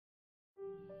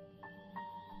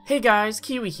Hey guys,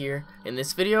 Kiwi here. In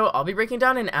this video, I'll be breaking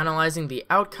down and analyzing the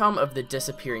outcome of the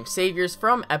disappearing saviors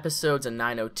from episodes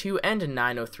 902 and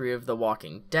 903 of The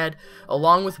Walking Dead,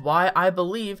 along with why I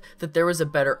believe that there was a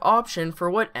better option for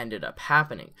what ended up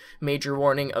happening. Major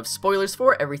warning of spoilers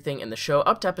for everything in the show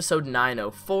up to episode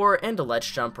 904, and let's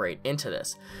jump right into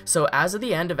this. So as of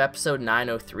the end of episode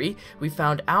 903, we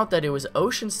found out that it was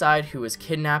Oceanside who was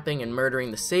kidnapping and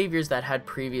murdering the saviors that had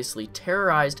previously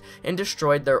terrorized and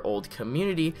destroyed their old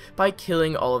community by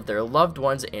killing all of their loved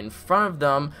ones in front of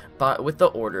them, but with the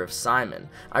order of Simon.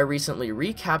 I recently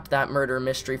recapped that murder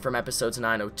mystery from episodes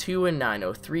 902 and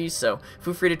 903, so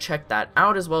feel free to check that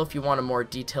out as well if you want a more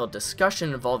detailed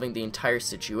discussion involving the entire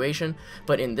situation.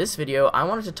 But in this video, I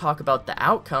wanted to talk about the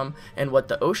outcome and what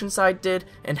the Oceanside did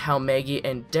and how Maggie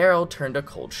and Daryl turned a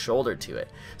cold shoulder to it.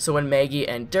 So when Maggie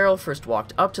and Daryl first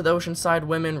walked up to the Oceanside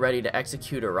women ready to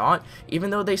execute Arat,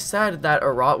 even though they said that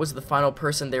Arat was the final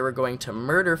person they were going to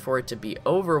murder for it to be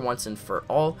over once and for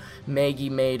all, Maggie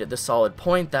made the solid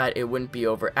point that it wouldn't be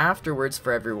over afterwards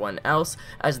for everyone else,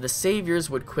 as the saviors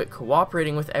would quit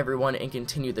cooperating with everyone and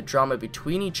continue the drama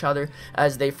between each other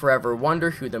as they forever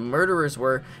wonder who the murderers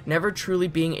were, never truly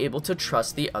being able to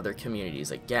trust the other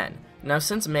communities again. Now,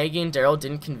 since Maggie and Daryl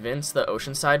didn't convince the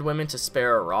Oceanside women to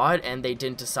spare Arat, and they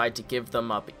didn't decide to give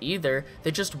them up either,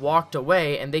 they just walked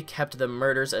away and they kept the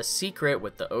murders a secret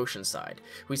with the Oceanside.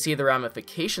 We see the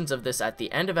ramifications of this at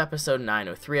the end of episode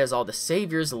 903 as all the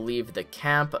saviors leave the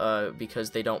camp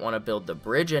because they don't want to build the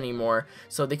bridge anymore,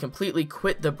 so they completely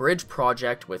quit the bridge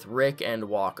project with Rick and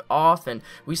walk off, and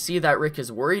we see that Rick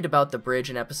is worried about the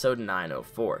bridge in episode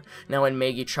 904. Now, when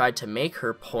Maggie tried to make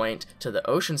her point to the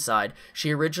Oceanside,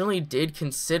 she originally did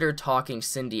consider talking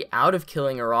Cindy out of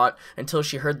killing Arat until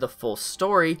she heard the full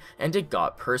story and it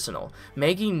got personal.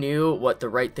 Maggie knew what the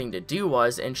right thing to do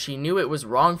was, and she knew it was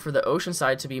wrong for the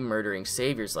Oceanside to be murdering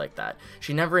saviors like that.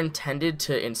 She never intended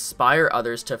to inspire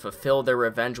others to fulfill their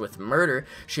revenge with murder.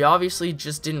 She obviously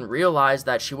just didn't realize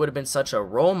that she would have been such a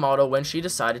role model when she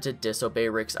decided to disobey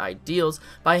Rick's ideals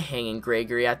by hanging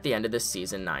Gregory at the end of the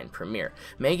season 9 premiere.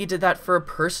 Maggie did that for a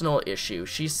personal issue.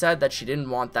 She said that she didn't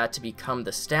want that to become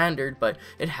the standard, but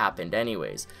it happened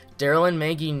anyways. Daryl and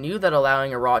Maggie knew that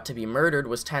allowing Arat to be murdered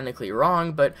was technically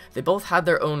wrong, but they both had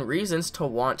their own reasons to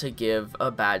want to give a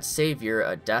bad savior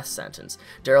a death sentence.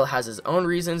 Daryl has his own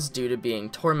reasons due to being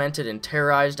tormented and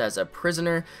terrorized as a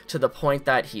prisoner to the point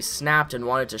that he snapped and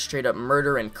wanted to straight up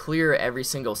murder and clear every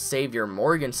single savior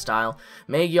Morgan style.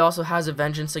 Maggie also has a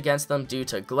vengeance against them due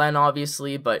to Glenn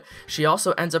obviously, but she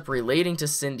also ends up relating to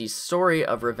Cindy's story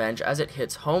of revenge as it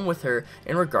hits home with her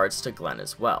in regards to Glenn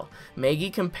as well. Maggie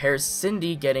compares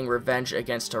Cindy getting revenge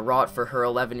against Arat for her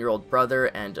 11-year-old brother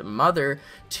and mother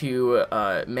to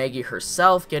Maggie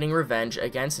herself getting revenge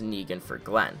against Negan for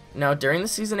Glenn. Now, during the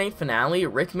season 8 finale,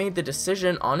 Rick made the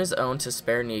decision on his own to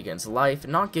spare Negan's life,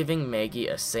 not giving Maggie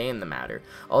a say in the matter.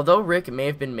 Although Rick may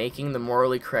have been making the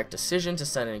morally correct decision to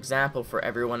set an example for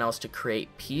everyone else to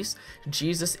create peace,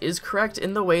 Jesus is correct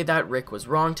in the way that Rick was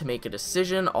wrong to make a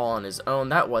decision all on his own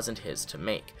that wasn't his to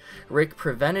make. Rick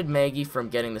prevented Maggie from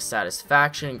getting the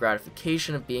satisfaction and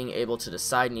gratification of being able to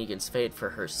decide Negan's fate for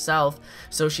herself,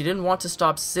 so she didn't want to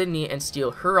stop Sydney and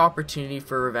steal her opportunity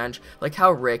for revenge like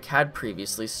how Rick had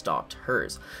previously stopped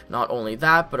hers. Not only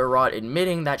that, but Arat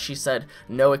admitting that she said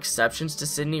no exceptions to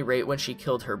Sydney right when she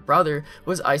killed her brother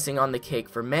was icing on the cake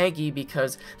for Maggie,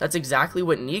 because that's exactly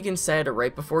what Negan said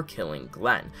right before killing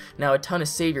Glenn. Now, a ton of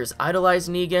saviors idolized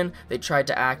Negan. They tried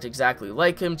to act exactly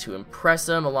like him to impress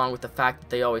him, along with the fact that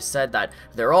they always said that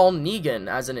they're all Negan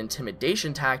as an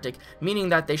intimidation tactic, meaning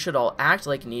that they should all act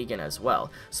like Negan as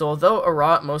well. So although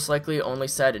Arat most likely only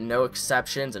said no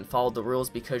exceptions and followed the rules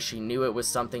because she knew it was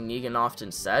something Negan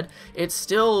often said, it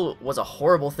still was a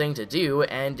horrible thing to do,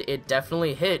 and it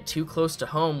definitely hit too close to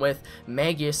home with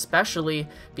Maggie, especially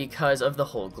because of the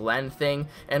whole Glenn thing,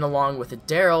 and along with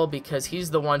Daryl because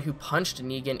he's the one who punched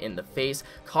Negan in the face,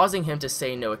 causing him to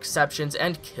say no exceptions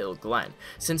and kill Glenn.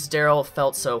 Since Daryl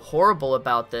felt so horrible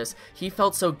about this, he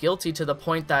felt so guilty to the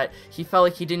point that he felt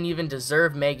like he didn't even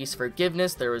deserve Maggie's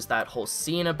forgiveness. There was that whole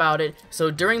scene about it. So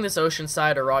during this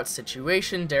Oceanside Arat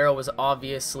situation, Daryl was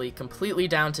obviously completely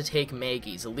down to take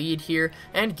Maggie's lead here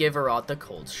and give Arat the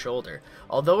cold shoulder.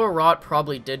 Although Arat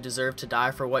probably did deserve to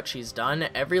die for what she's done,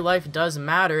 every life does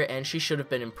matter and she should have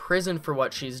been imprisoned for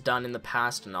what she's done in the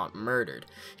past, not murdered.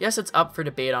 Yes, it's up for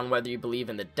debate on whether you believe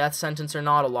in the death sentence or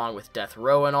not, along with death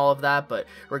row and all of that, but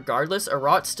regardless,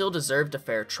 Arat still deserved a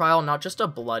fair trial, not just a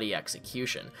bloody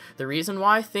execution. The reason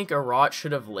why I think Arat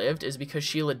should have lived is because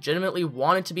she legitimately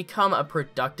wanted to become a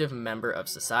productive member of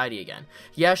society again.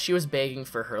 Yes, she was begging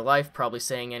for her life, probably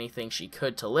saying anything she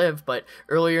could to live, but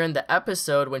earlier in the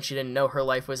episode, when she didn't know her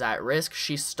life was at risk,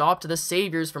 she stopped the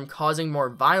Saviors from causing more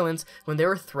violence when they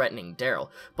were threatening Daryl.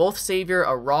 Both Savior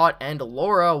Arat and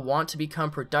Laura want to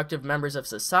become productive members of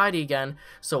society again,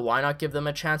 so why not give them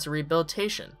a chance of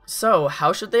rehabilitation? So,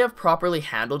 how should they have properly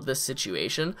handled this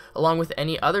situation, along with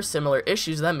any other similar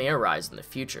issues that may arise in the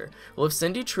future? Well, if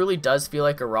Cindy truly does feel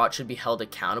like Arat should be held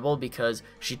accountable, because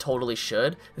she totally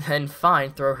should, then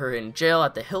fine, throw her in jail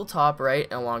at the hilltop,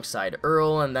 right, alongside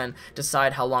Earl, and then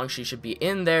decide how long she should be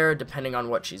in there, depending on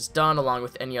what she's done, along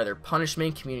with any other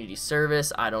punishment, community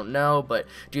service, I don't know, but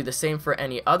do the same for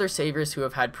any other Saviors who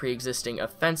have had pre-existing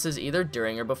offenses either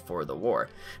during or before the war.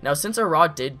 Now, since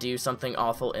Arat did do something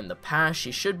awful in the past,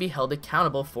 she should be held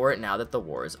accountable for it now that the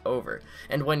war is over.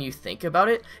 And when you think about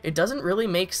it, it doesn't really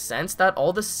make sense that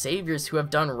all the Saviors who have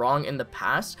done wrong in the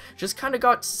past just kind of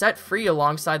got set free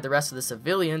alongside the rest of the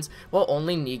civilians while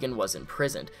only Negan was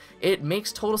imprisoned. It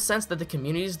makes total sense that the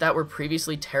communities that were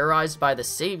previously terrorized by the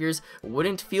Saviors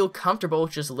wouldn't feel comfortable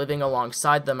just living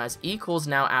alongside them as equals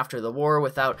now after the war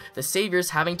without the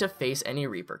Saviors having to face any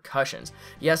repercussions.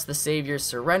 Yes, the Saviors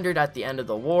surrendered at the end of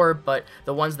the war, but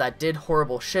the ones that did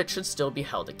horrible shit should still be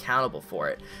held accountable for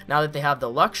it. Now that they have the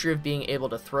luxury of being able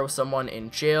to throw someone in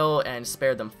jail and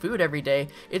spare them food every day,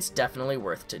 it's definitely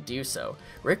worth to do so.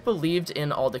 Rick believed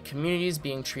in all the communities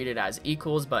being treated as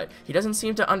equals, but he doesn't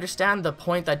seem to understand the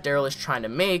point that Daryl is trying to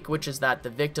make, which is that the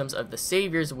victims of the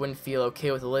Saviors wouldn't feel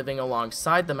okay with living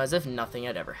alongside them as if nothing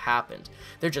had ever happened.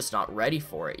 They're just not ready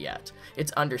for it yet.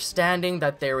 It's understanding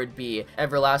that there would be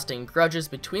everlasting grudges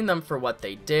between them for what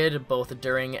they did, both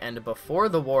during and before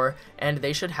the war, and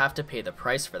they should have to pay the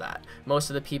price for that. Most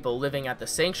of the people living at the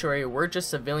sanctuary were just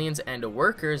civilians and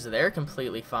workers. They're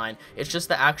completely fine. It's just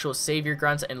the actual Savior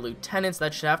grunts and lieutenants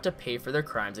that should have to pay for their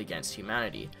crimes against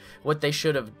humanity. What they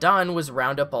should have done was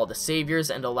round up all the Saviors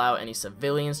and allow any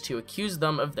civilians to accuse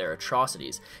them of their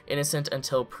atrocities. Innocent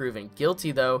until proven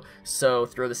guilty though, so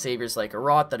throw the Saviors like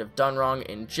Arat that have done wrong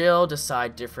in jail,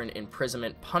 decide different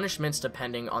imprisonment punishments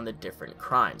depending on the different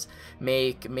crimes.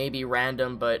 Make maybe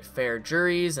random but fair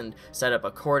juries and set up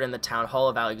a court in the town hall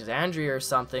of Alexandria or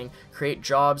something. Create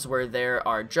jobs where there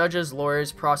are judges,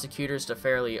 lawyers, prosecutors to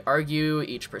fairly argue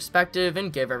each perspective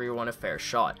and give everyone a fair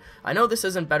shot. I know this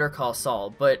isn't Better Call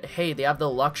Saul, but hey, they have the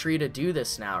luxury to do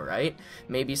this now, right?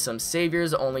 Maybe some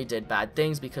Saviors only did bad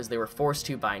things because they were forced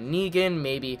to by Negan,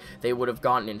 maybe they would have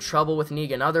gotten in trouble with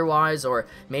Negan otherwise, or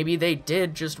maybe they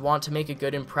did just want to make a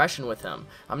good impression with him.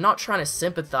 I'm not trying to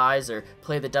sympathize or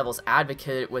play the devil's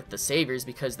advocate with the Saviors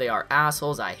because they are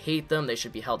assholes, I hate them, they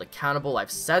should be held accountable,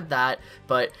 I've said that,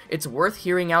 but it's worth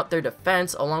hearing out their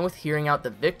defense along with hearing out the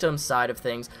victim's side of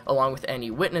things, along with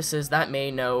any witnesses that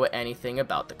may know anything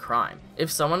about the crime. If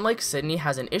someone like Sydney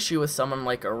has an issue with someone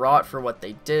like Arat for what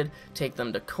they did, take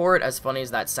them to court, as funny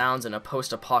as that sounds in a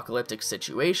post-apocalyptic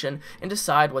situation, and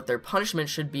decide what their punishment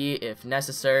should be if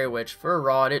necessary, which for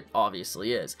Arat it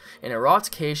obviously is. In Arat's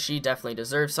case, she definitely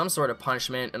deserves some sort of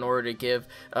punishment in order to give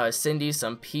Cindy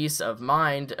some peace of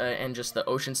mind and just the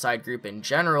Oceanside group in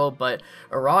general, but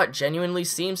Arat genuinely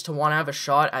seems to want to have a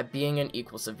shot at being an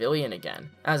equal civilian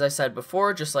again. As I said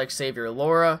before, just like Savior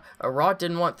Laura, Arat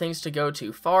didn't want things to go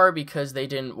too far because they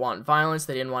didn't want violence,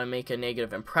 they didn't want to make a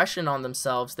negative impression on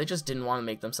themselves, they just didn't want to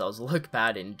make themselves look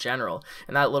bad in general.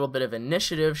 And that little bit of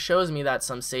initiative shows me that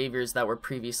some Saviors that were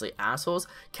previously assholes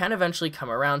can eventually come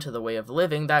around to the way of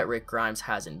living that Rick Grimes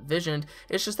has envisioned.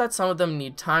 It's just that some of them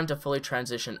need time to fully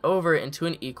transition over into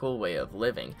an equal way of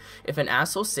living. If an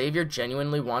asshole Savior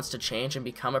genuinely wants to change and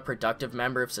become a productive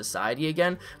member of society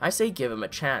again, I say give him a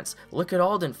chance. Look at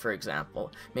Alden, for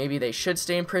example. Maybe they should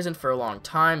stay in prison for a long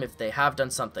time if they have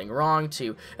done something wrong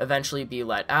to eventually be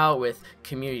let out with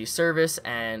community service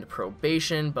and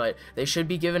probation, but they should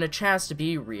be given a chance to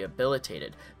be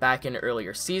rehabilitated. Back in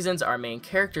earlier seasons, our main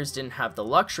characters didn't have the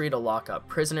luxury to lock up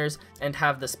prisoners and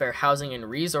have the spare housing and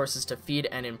resources to feed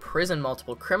and imprison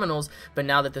multiple criminals, but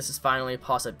now that this is finally a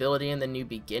possibility in the new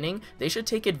beginning, they should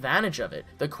take advantage of it.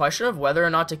 The question of whether or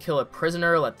not to kill a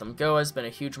prisoner or let them go has been a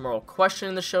huge moral question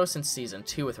in the show since season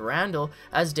 2 with Randall,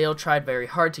 as Dale tried very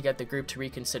hard to get the group to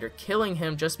reconsider killing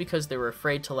him just because they were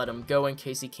afraid to let him go in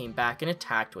case he came back and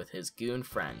attacked with his goon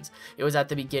friends. It was at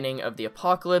the beginning of the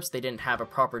apocalypse, they didn't have a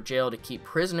proper jail to keep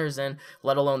prisoners in,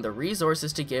 let alone the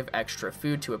resources to give extra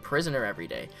food to a prisoner every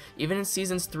day. Even in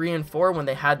seasons 3 and 4, when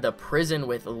they had the prison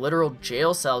with literal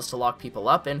jail cells to lock people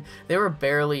up in, they were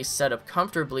barely set up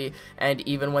comfortably, and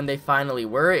even when they finally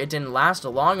were, it didn't last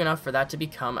long enough for that to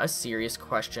become a serious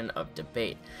question of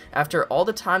debate. After all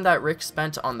the time that Rick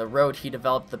spent on the road, he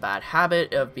developed the bad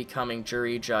habit of becoming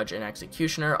jury, judge, and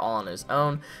executioner all on his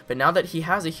own, but now that he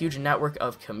has a huge network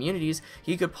of communities,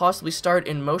 he could possibly start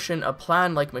in motion a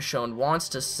plan like Michonne wants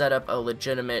to set up a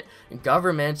legitimate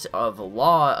government of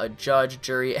law, a judge,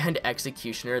 jury, and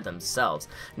executioner themselves.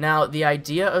 Now, the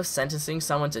idea of sentencing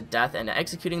someone to death and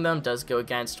executing them does go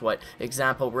against what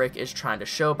example Rick is trying to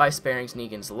show by sparing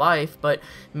Negan's life, but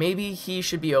maybe he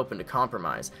should be open to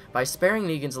compromise. By sparing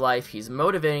Negan's life, he's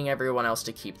motivating everyone else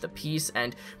to keep the peace,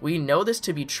 and we know this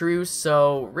to be true,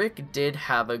 so Rick did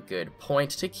have a good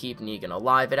point to keep Negan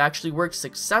alive. It actually worked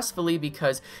successfully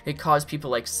because it caused people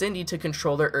like Cindy to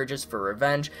control their urges for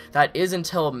revenge. That is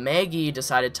until Maggie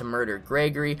decided to murder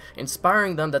Gregory,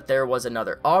 inspiring them that there was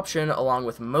another option, along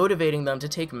with motivating them to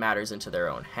take matters into their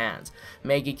own hands.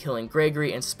 Maggie killing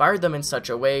Gregory inspired them in such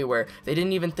a way where they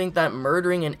didn't even think that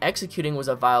murdering and executing was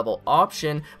a viable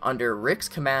option under Rick's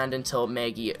command until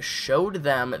Maggie showed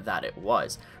them that it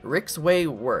was. Rick's way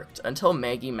worked until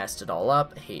Maggie messed it all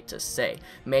up, hate to say.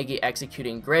 Maggie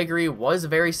executing Gregory was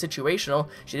very situational.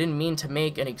 She didn't mean to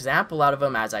make an example out of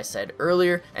him, as I said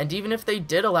earlier, and even if they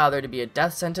did allow there to be a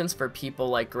death sentence for people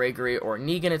like Gregory or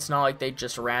Negan, it's not like they'd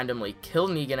just randomly kill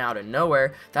Negan out of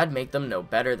nowhere. That'd make them no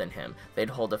better than him.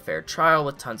 They'd hold a fair trial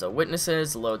with tons of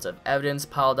witnesses, loads of evidence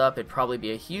piled up. It'd probably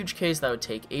be a huge case that would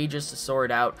take ages to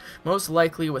sort out, most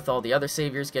likely with all the other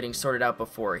saviors getting sorted out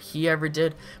before he ever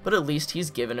did, but at least he's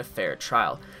given a fair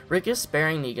trial. Rick is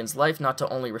sparing Negan's life not to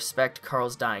only respect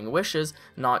Carl's dying wishes,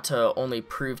 not to only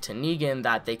prove to Negan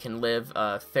that they can live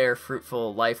a fair,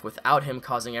 fruitful life without him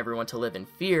causing everyone to live in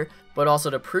fear, but also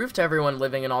to prove to everyone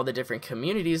living in all the different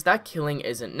communities that killing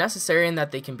isn't necessary and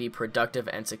that they can be productive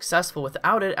and successful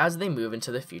without it as they move into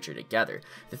the future together.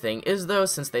 The thing is though,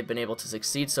 since they've been able to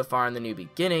succeed so far in the new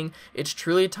beginning, it's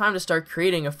truly time to start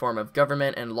creating a form of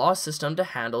government and law system to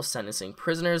handle sentencing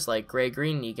prisoners like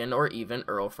Gregory, Negan, or even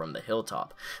Earl from the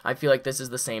Hilltop. I feel like this is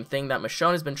the same thing that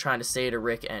Michonne has been trying to say to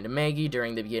Rick and Maggie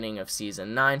during the beginning of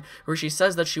Season 9, where she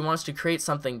says that she wants to create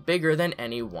something bigger than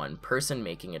any one person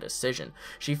making a decision.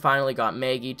 She finally got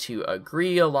Maggie to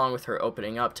agree, along with her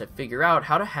opening up to figure out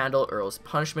how to handle Earl's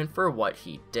punishment for what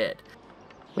he did.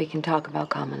 We can talk about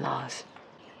common laws,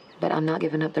 but I'm not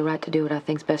giving up the right to do what I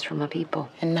think's best for my people.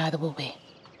 And neither will we.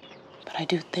 But I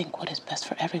do think what is best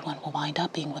for everyone will wind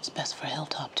up being what's best for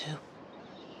Hilltop, too.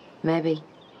 Maybe.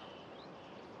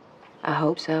 I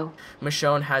hope so.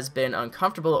 Michonne has been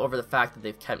uncomfortable over the fact that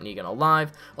they've kept Negan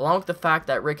alive, along with the fact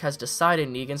that Rick has decided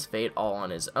Negan's fate all on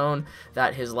his own,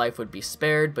 that his life would be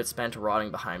spared but spent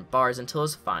rotting behind bars until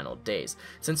his final days.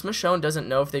 Since Michonne doesn't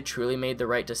know if they truly made the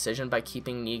right decision by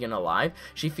keeping Negan alive,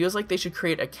 she feels like they should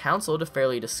create a council to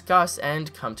fairly discuss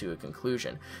and come to a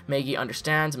conclusion. Maggie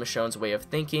understands Michonne's way of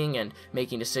thinking and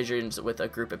making decisions with a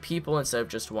group of people instead of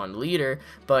just one leader,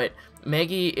 but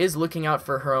Maggie is looking out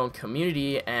for her own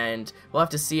community, and we'll have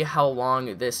to see how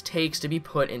long this takes to be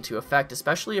put into effect,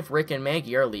 especially if Rick and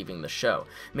Maggie are leaving the show.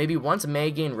 Maybe once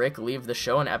Maggie and Rick leave the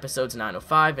show in episodes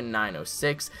 905 and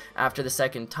 906, after the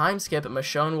second time skip,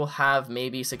 Michonne will have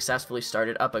maybe successfully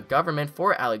started up a government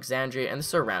for Alexandria and the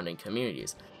surrounding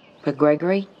communities. But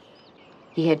Gregory,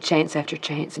 he had chance after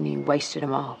chance and he wasted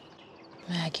them all.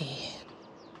 Maggie.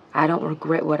 I don't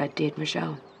regret what I did,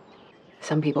 Michonne.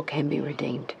 Some people can be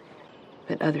redeemed,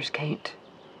 but others can't.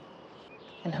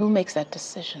 And who makes that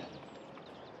decision?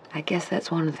 I guess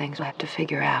that's one of the things we'll have to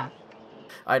figure out.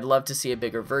 I'd love to see a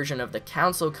bigger version of the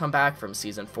council come back from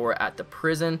Season 4 at the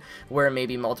prison, where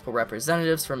maybe multiple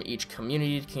representatives from each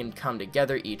community can come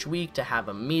together each week to have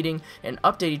a meeting and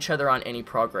update each other on any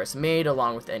progress made,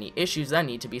 along with any issues that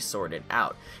need to be sorted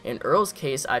out. In Earl's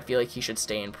case, I feel like he should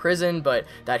stay in prison, but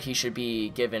that he should be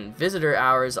given visitor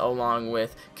hours along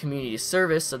with community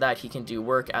service so that he can do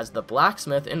work as the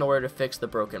blacksmith in order to fix the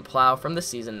broken plow from the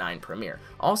Season 9 premiere.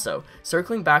 Also,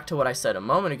 circling back to what I said a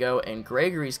moment ago, in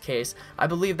Gregory's case, I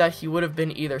believe that he would have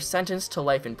been either sentenced to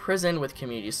life in prison with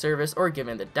community service or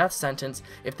given the death sentence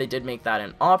if they did make that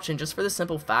an option, just for the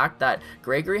simple fact that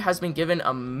Gregory has been given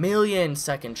a million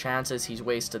second chances. He's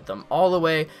wasted them all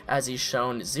away, as he's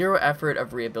shown zero effort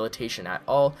of rehabilitation at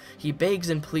all. He begs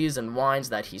and pleads and whines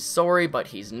that he's sorry, but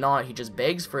he's not. He just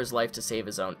begs for his life to save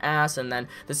his own ass, and then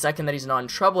the second that he's not in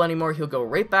trouble anymore, he'll go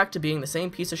right back to being the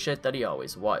same piece of shit that he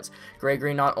always was.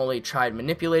 Gregory not only tried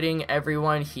manipulating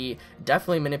everyone, he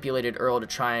definitely manipulated Earl to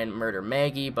try and murder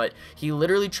Maggie, but he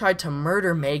literally tried to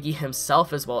murder Maggie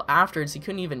himself as well afterwards. He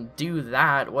couldn't even do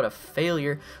that. What a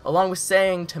failure. Along with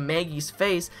saying to Maggie's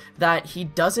face that he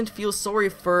doesn't feel sorry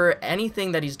for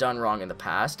anything that he's done wrong in the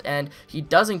past, and he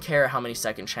doesn't care how many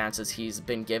second chances he's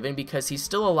been given because he's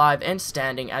still alive and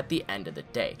standing at the end of the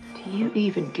day. Do you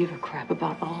even give a crap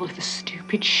about all of the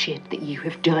stupid shit that you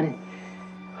have done?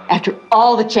 After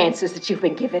all the chances that you've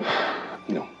been given?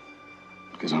 No,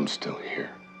 because I'm still here.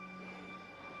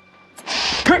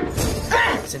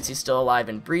 Since he's still alive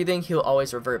and breathing, he'll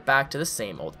always revert back to the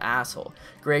same old asshole.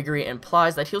 Gregory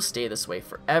implies that he'll stay this way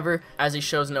forever, as he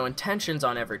shows no intentions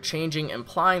on ever changing,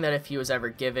 implying that if he was ever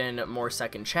given more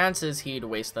second chances, he'd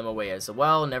waste them away as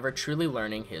well, never truly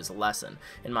learning his lesson.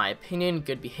 In my opinion,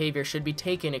 good behavior should be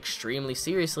taken extremely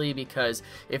seriously, because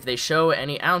if they show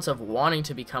any ounce of wanting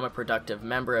to become a productive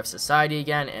member of society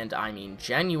again, and I mean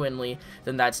genuinely,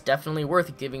 then that's definitely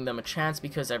worth giving them a chance,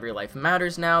 because every life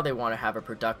matters now. They want to have a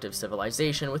productive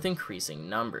civilization with increasing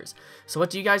numbers. So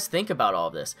what do you guys think about all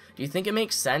of this? Do you think it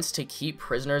makes sense to keep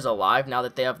prisoners alive now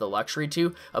that they have the luxury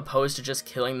to, opposed to just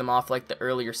killing them off like the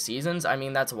earlier seasons? I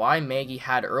mean, that's why Maggie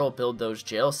had Earl build those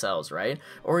jail cells, right?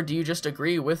 Or do you just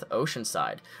agree with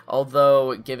Oceanside?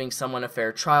 Although giving someone a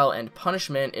fair trial and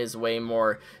punishment is way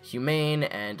more humane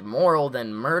and moral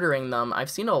than murdering them,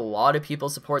 I've seen a lot of people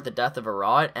support the death of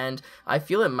Arat, and I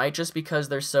feel it might just because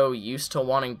they're so used to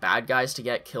wanting bad guys to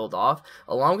get killed off,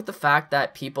 along with the fact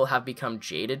that people have become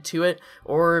jaded to it,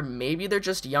 or maybe they're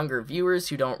just younger viewers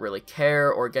who don't really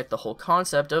care or get the whole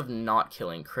concept of not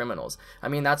killing criminals. I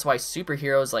mean, that's why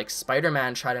superheroes like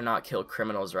Spider-Man try to not kill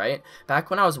criminals, right? Back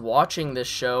when I was watching this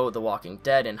show, The Walking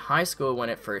Dead, in high school when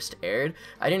it first aired,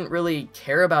 I didn't really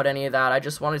care about any of that. I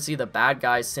just wanted to see the bad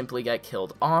guys simply get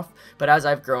killed off, but as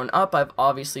I've grown up, I've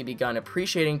obviously begun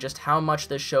appreciating just how much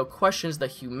this show questions the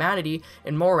humanity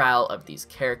and morale of these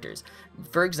characters.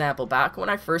 For example, back when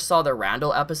I first saw the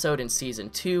Randall episode in season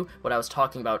 2, what I was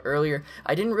talking about earlier,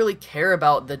 I didn't really care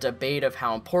about the debate of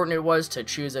how important it was to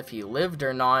choose if he lived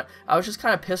or not. I was just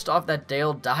kind of pissed off that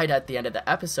Dale died at the end of the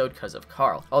episode because of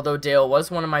Carl. Although Dale was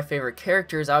one of my favorite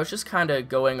characters, I was just kind of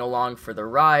going along for the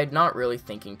ride, not really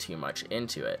thinking too much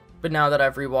into it. But now that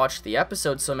I've rewatched the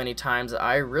episode so many times,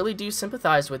 I really do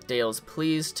sympathize with Dale's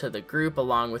pleas to the group,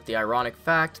 along with the ironic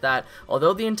fact that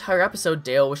although the entire episode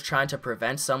Dale was trying to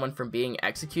prevent someone from being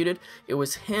executed, it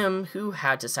was him who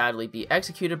had to sadly be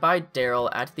executed by Daryl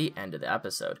at the end of the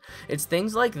episode. It's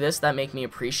things like this that make me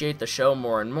appreciate the show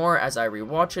more and more as I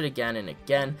rewatch it again and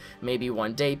again. Maybe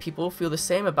one day people will feel the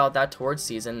same about that towards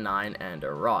season 9 and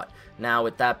Arat. Now,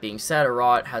 with that being said,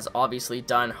 Arat has obviously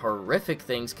done horrific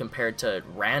things compared to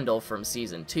Randall from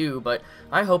season 2, but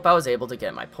I hope I was able to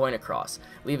get my point across.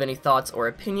 Leave any thoughts or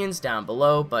opinions down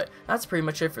below, but that's pretty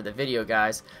much it for the video,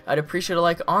 guys. I'd appreciate a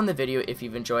like on the video if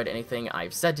you've enjoyed anything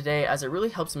I've said today, as it really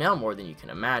helps me out more than you can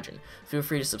imagine. Feel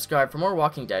free to subscribe for more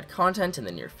Walking Dead content in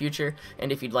the near future,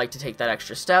 and if you'd like to take that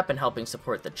extra step in helping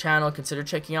support the channel, consider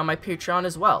checking out my Patreon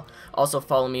as well. Also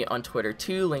follow me on Twitter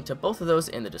too, link to both of those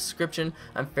in the description.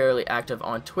 I'm fairly active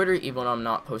on Twitter even when I'm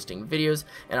not posting videos,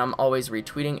 and I'm always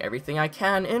retweeting everything I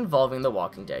can involving the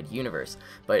Walking Dead universe.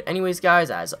 But anyways, guys,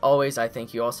 as always, I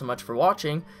thank you all so much for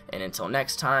watching, and until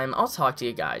next time, I'll talk to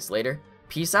you guys later.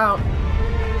 Peace out!